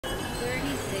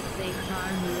A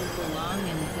car moves along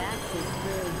an axis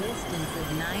through a distance of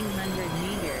 900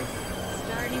 meters,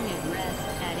 starting at rest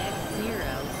at x0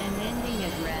 and ending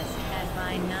at rest at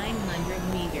by 900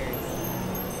 meters.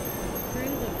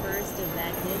 Through the first of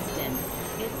that distance,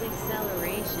 its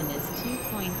acceleration is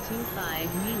 2.25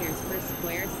 meters per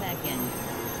square second.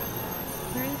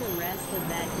 Through the rest of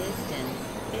that distance,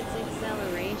 its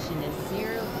acceleration is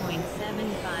 0.750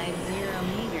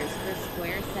 meters per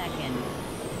square second.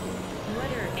 What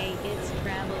are A, its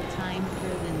travel time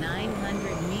through the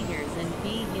 900 meters, and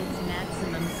B, its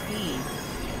maximum speed?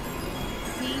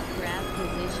 C, graph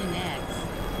position x,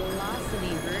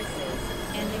 velocity versus,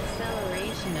 and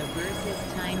acceleration of versus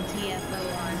time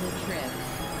TFOR the trip.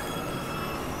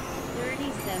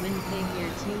 37 Figure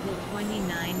 2-29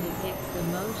 depicts the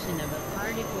motion of a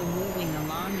particle moving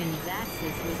along an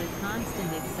axis with a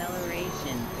constant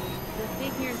acceleration. The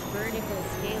figure's vertical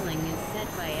scaling is set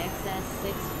by xs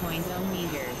 6.0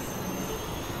 meters.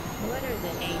 What are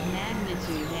the A,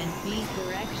 magnitude, and B,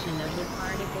 direction of the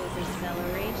particle's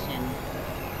acceleration?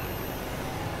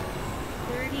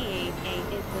 38A,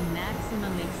 it's a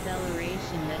maximum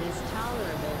acceleration that is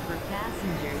tolerable for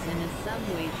passengers in a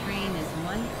subway train is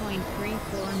 1.34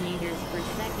 meters per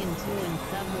second. Two and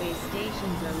subway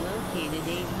stations are located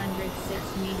 806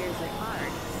 meters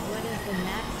apart. What is the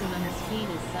maximum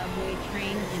speed a subway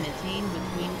train can attain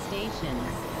between stations?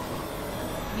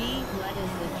 B, what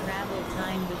is the travel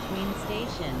time between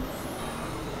stations?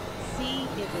 C,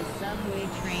 if a subway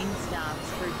train stops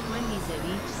for 20s at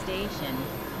each station,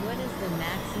 what is the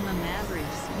maximum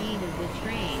average speed of the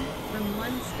train, from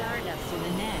one startup to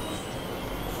the next?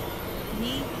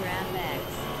 D, graph x,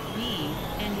 B,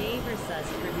 and A versus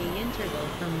for the interval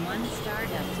from one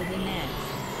startup to the next.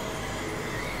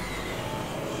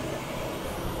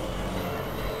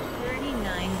 39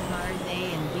 cars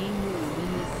A and B move in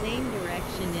the same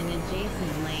direction in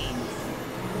adjacent lanes.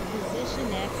 The position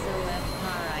XOF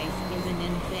car ice given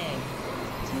in Fig.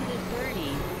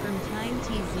 2-30, from time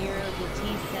t0 to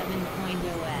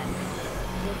t7.0s.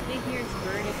 The figure's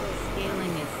vertical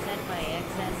scaling is set by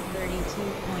xs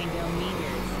 32.0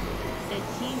 meters. At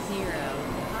t0,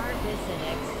 car bis at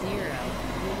x0,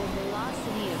 with a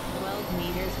velocity of 12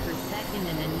 meters per second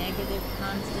and a negative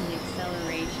constant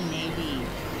acceleration ab.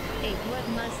 8. What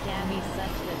must A be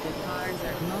such that the cars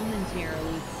are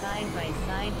momentarily side by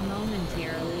side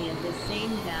momentarily at the same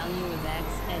value of x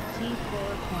at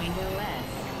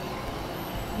t4.0s?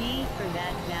 B, for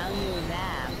that value of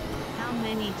A, how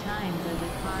many times are the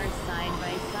cars side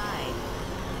by side?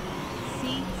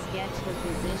 C, sketch the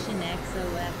position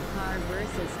XOF car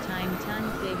versus time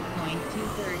ton Fig. Point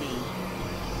 230.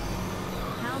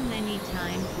 How many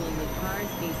times will the cars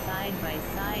be side by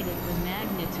side if the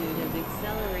magnitude of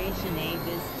acceleration A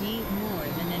is d more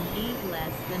than and e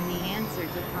less than the answer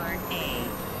to part A?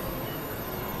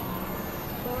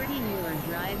 40. You are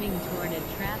driving toward a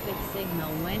traffic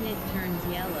signal when it turns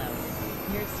yellow.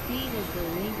 Your speed is the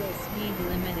legal speed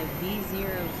limit of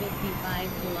v0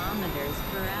 55 kilometers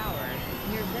per hour.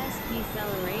 Your best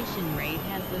deceleration rate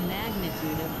has the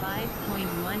magnitude of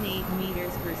 5.18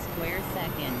 meters per square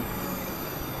second.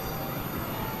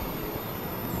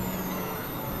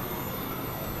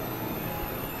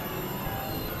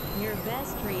 Your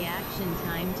best reaction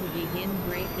time to begin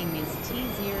braking is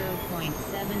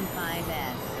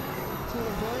t0.75s. To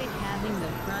avoid having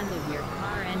the front of your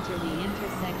car enter the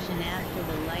intersection after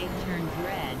the light turns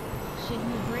red, should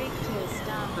you brake to a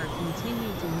stop or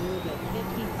continue to move at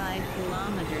 55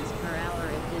 kilometers per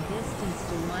hour if the distance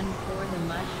to 1 for the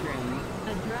mushroom,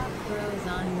 a drop grows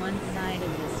on one side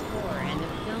of the spore and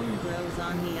a film grows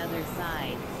on the other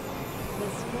side. The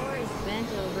spore is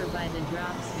bent over by the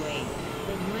drop's weight,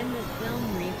 but when the film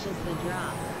reaches the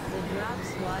drop's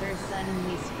water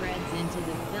suddenly spreads into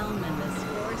the film and the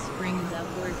spore springs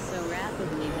upward so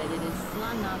rapidly that it is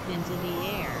slung up into the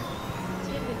air.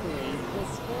 Typically, the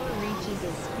spore reaches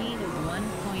a speed of 1.6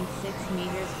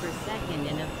 meters per second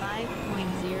in a 5.0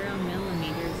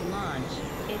 millimeters launch.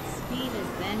 Its speed is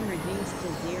then reduced to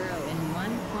 0 in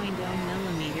 1.0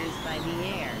 millimeters by the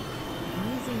air.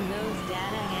 Using those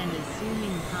data and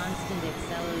assuming constant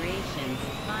accelerations,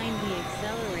 find the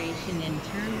acceleration in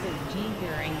terms of g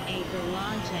during A, the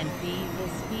launch, and b, the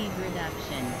speed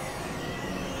reduction.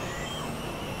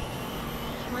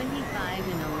 25.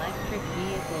 An electric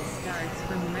vehicle starts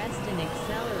from rest and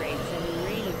accelerates at a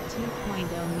rate of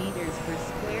 2.0 meters per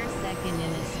square second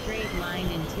in a straight line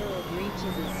until it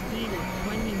reaches a speed of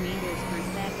 20 meters per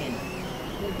second.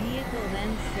 The vehicle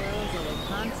then slows at a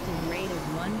constant rate of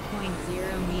 1.0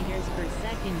 meters per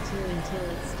second until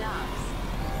it stops.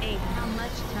 8. How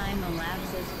much time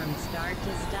elapses from start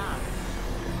to stop?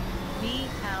 B.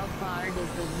 How far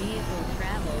does the vehicle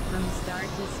travel from start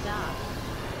to stop?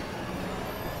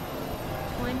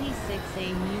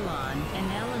 26A. Muon, an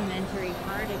elementary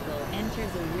particle,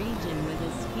 enters a region with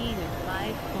a speed of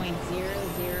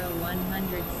 5.00106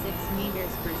 meters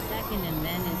per second and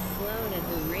then is slowed at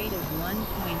the rate of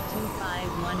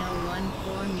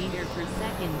 1.251014 meter per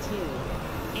second. 2.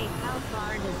 A. How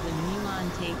far does the muon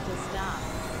take to stop?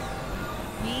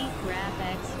 B. Graph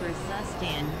X for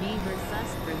sustain, V for sus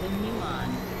for the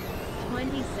muon.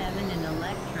 27. An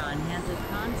electron has a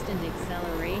constant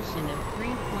acceleration of 3.2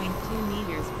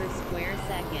 meters per square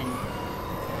second.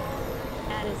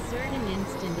 At a certain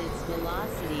instant its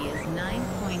velocity is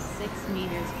 9.6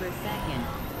 meters per second.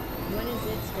 What is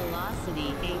its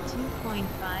velocity? A.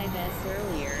 2.5s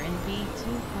earlier and B.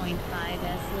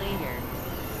 2.5s later.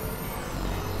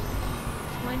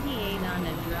 28. On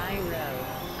a dry road,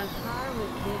 a car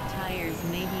with good tires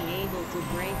may be able to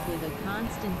brake with a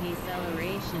constant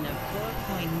deceleration of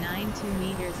 4.92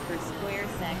 meters per square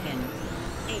second.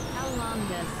 8. How long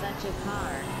does such a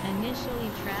car, initially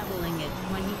traveling at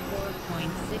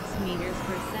 24.6 meters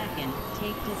per second,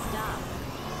 take to stop?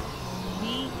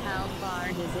 B. How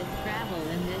far does it travel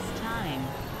in this time?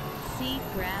 C.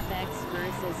 Graph X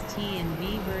versus t and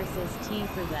V versus t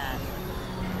for the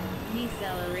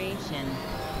deceleration.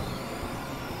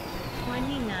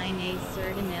 29. A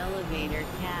certain elevator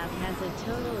cab has a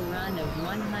total run of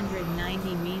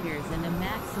 190 meters and a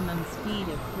maximum speed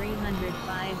of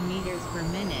 305 meters per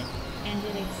minute, and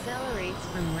it accelerates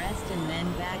from rest and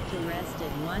then back to rest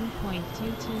at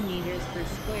 1.22 meters per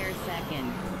square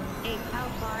second. 8. How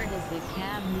far does the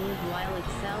cab move while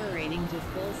accelerating to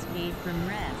full speed from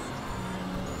rest?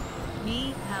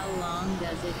 B. How long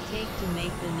does it take to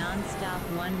make the non-stop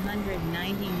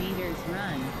 190 meters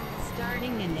run,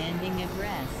 starting and ending at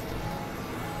rest?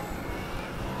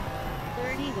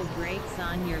 30. The brakes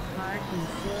on your car can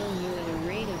slow you at a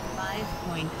rate of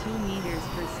 5.2 meters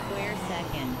per square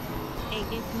second. 8.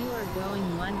 If you are going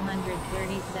 137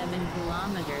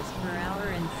 kilometers per hour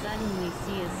and suddenly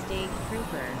see a state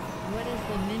trooper, what is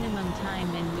the minimum time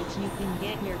in which you can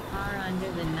get your car under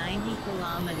the 90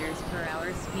 kilometers per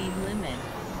hour speed limit?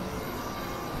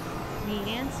 The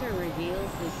answer reveals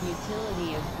the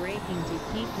futility of braking to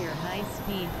keep your high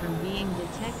speed from being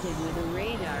detected with a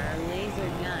radar or laser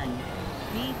gun.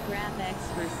 B. Graph X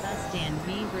for sustain,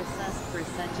 V for sus for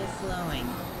such a slowing.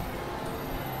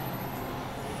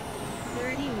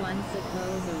 31.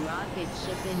 Suppose a rocket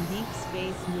ship in deep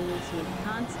space moves with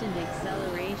constant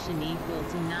acceleration equal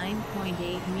to 9.8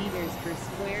 meters per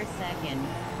square second,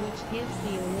 which gives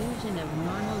the illusion of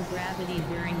normal gravity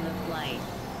during the flight.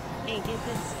 8. If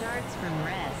it starts from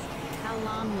rest, how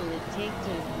long will it take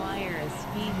to acquire a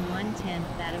speed 1/10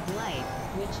 that of light,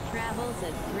 which travels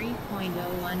at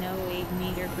 3.0108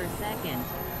 meter per second?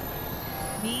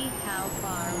 B. How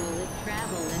far will it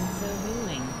travel in so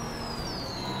doing?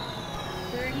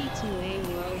 32. A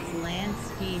world's land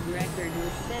speed record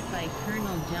was set by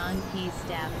Colonel John P.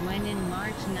 Staff when in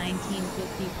March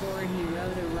 1954 he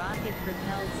rode a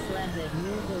rocket-propelled sled that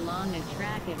moved along a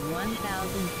track at 1,020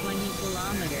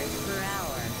 kilometers per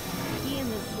hour. He and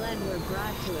the sled were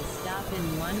brought to a stop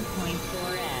in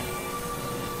 1.4s.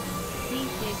 See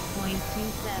Fig.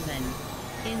 27.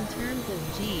 In terms of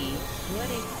g,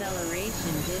 what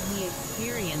acceleration did he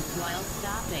experience while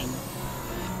stopping?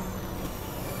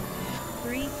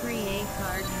 3. A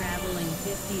car traveling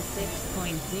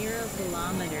 56.0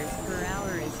 kilometers per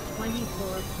hour is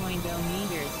 24.0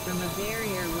 meters from a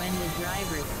barrier when the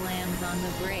driver slams on the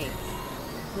brakes.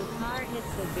 The car hits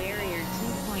the barrier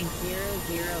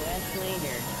 2.00s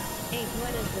later. 8.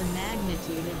 What is the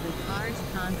magnitude of the car's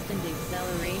constant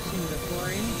acceleration before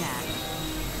impact?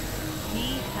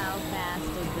 B. How fast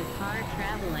is the car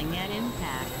traveling at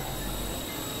impact?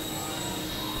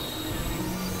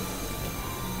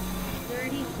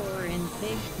 34. In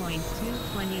Fig.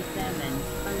 227,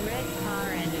 a red car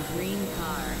and a green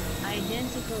car,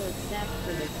 identical except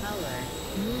for the color,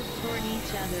 move toward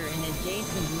each other in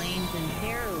adjacent lanes and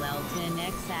parallel to an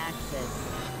x-axis.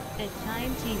 At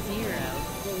time t0,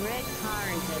 the red car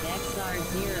is at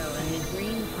xr0 and the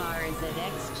green car is at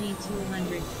xg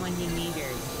 220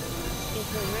 meters. If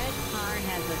the red car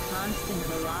has a constant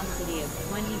velocity of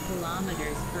 20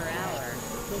 kilometers per hour,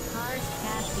 the cars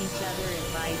pass each other at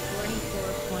by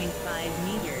 44.5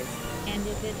 meters, and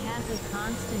if it has a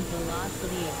constant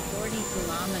velocity of 40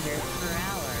 kilometers per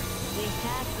hour, they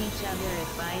pass each other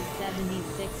at by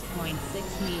 76.6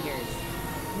 meters.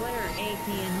 What are A,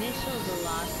 the initial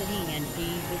velocity, and B,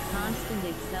 the constant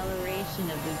acceleration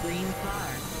of the green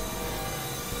car?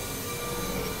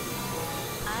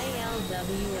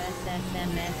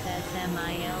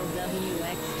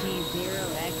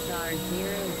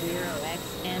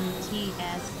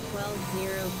 12-0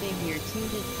 figure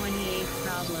 2-28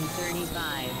 problem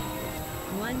 35.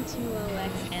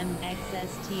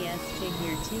 120XMXSTS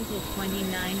figure 2-29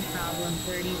 problem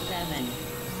 37.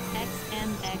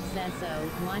 XMXSO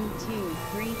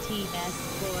 123TS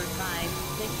 4 5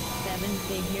 6 7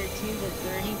 figure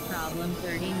 2-30 problem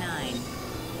 39.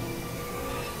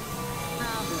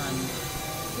 Problem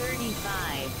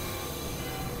 35.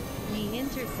 The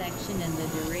intersection and the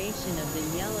duration of the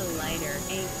yellow light are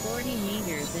A 40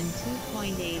 meters and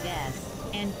 2.8 s,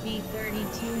 and B 32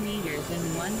 meters and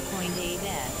 1.8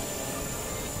 s.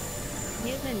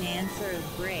 Give an answer of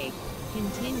break.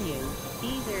 Continue.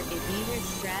 Either if either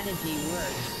strategy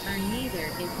works, or neither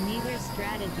if neither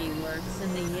strategy works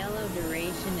and the yellow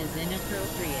duration is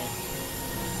inappropriate.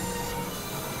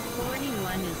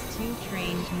 41 is two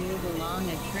trains move along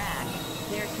a track.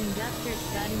 Their conductors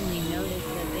suddenly notice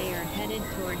that they are headed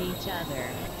toward each other.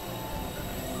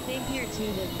 Figure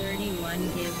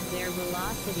 2-31 gives their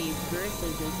velocities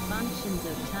versus as functions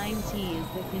of time t as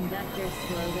the conductors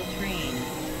slow the trains.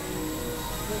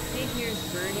 The figure's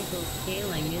vertical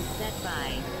scaling is set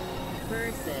by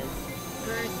versus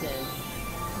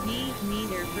v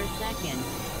meter per second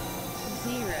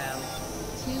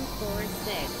 0.246.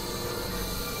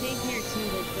 Figure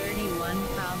 2-31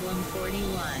 problem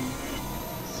 41.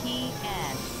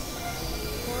 TS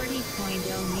 40.0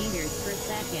 meters per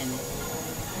second.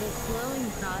 The slowing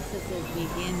processes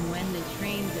begin when the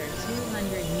trains are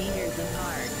 200 meters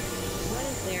apart. What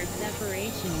is their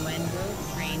separation when both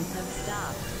trains have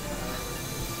stopped?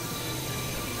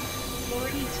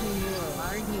 42 You are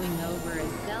arguing over a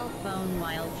cell phone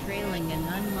while trailing an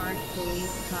unmarked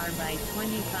police car by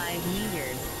 25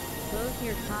 meters. Both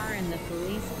your car and the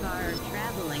police car are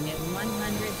traveling at 110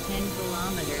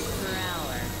 kilometers per hour.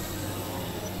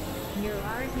 Your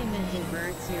argument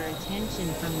diverts your attention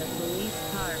from the police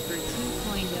car for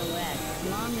 2.0s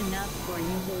long enough for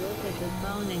you to look at the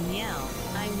phone and yell,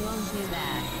 "I won't do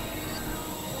that."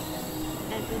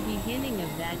 At the beginning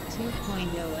of that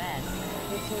 2.0s,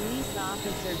 the police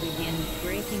officer begins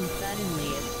braking suddenly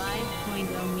at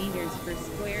 5.0 meters per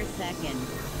square second.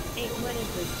 8 What is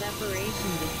the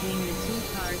separation between the two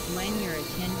cars when your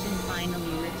attention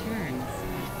finally returns?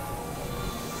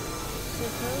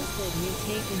 Suppose that you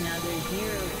take another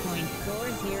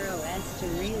 0.40s to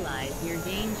realize your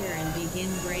danger and begin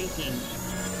braking.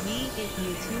 B. If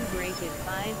you too brake at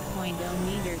 5.0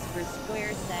 meters per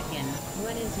square second,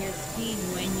 what is your speed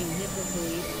when you hit the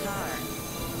police car?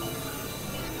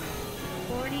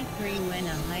 43 When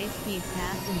a high-speed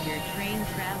passenger train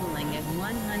traveling at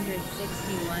 161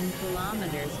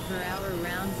 kilometers per hour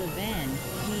rounds a bend,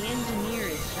 the engineer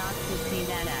is shocked to see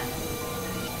that a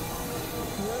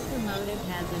locomotive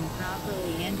has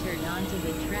improperly entered onto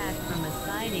the track from a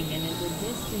siding and is a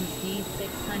distance d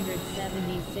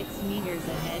 676 meters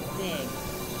ahead. Fig.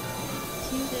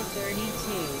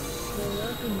 2-32. The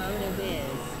locomotive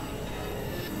is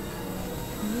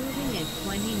moving at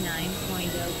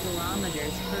 29.0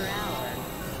 kilometers per hour.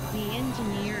 The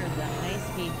engineer of the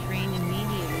high-speed train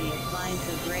immediately applies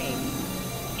the brake.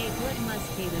 What must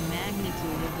be the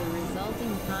magnitude of the resulting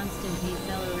constant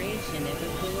deceleration if a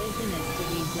collision is to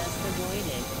be just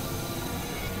avoided?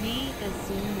 B.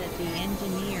 Assume that the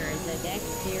engineer is at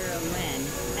x0 when,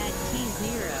 at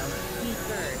t0, he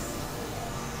first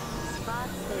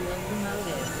spots the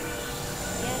locomotive.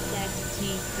 Get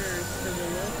xt curves for the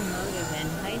locomotive and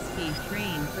high-speed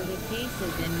train for the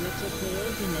cases in which a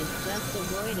collision is just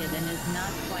avoided and is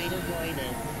not quite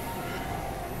avoided.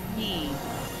 D.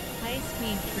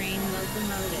 High-speed train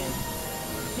locomotive.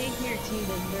 Figure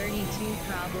 2-32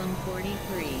 problem 43.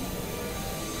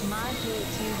 Module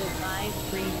 2-5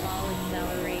 free fall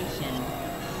acceleration.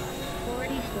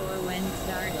 44 When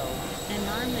startled, an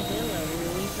armadillo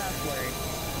will leap upward.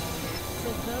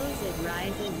 Suppose it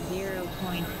rises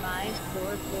 0.544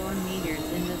 meters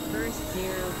in the first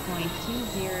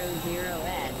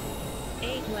 0.200s.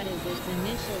 8 What is its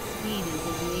initial speed as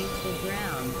it leaves the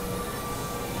ground?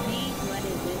 B. What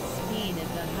is its speed at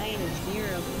the height of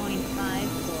 0.544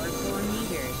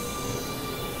 meters?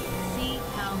 C.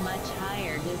 How much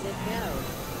higher does it go?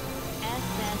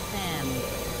 SSM.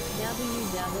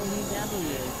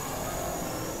 WWW.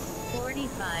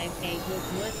 45 With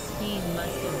what speed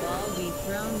must a ball be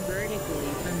thrown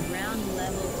vertically from ground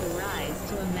level to rise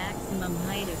to a maximum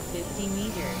height of 50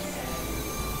 meters?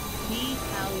 B.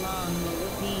 How long will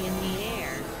it be in the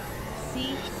air?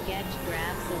 C. Sketch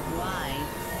graphs of y,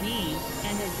 b,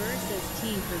 and a versus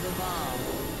t for the ball.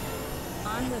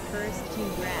 On the first two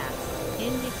graphs,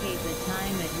 indicate the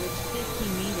time at which 50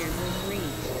 meters was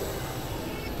reached.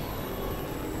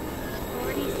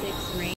 46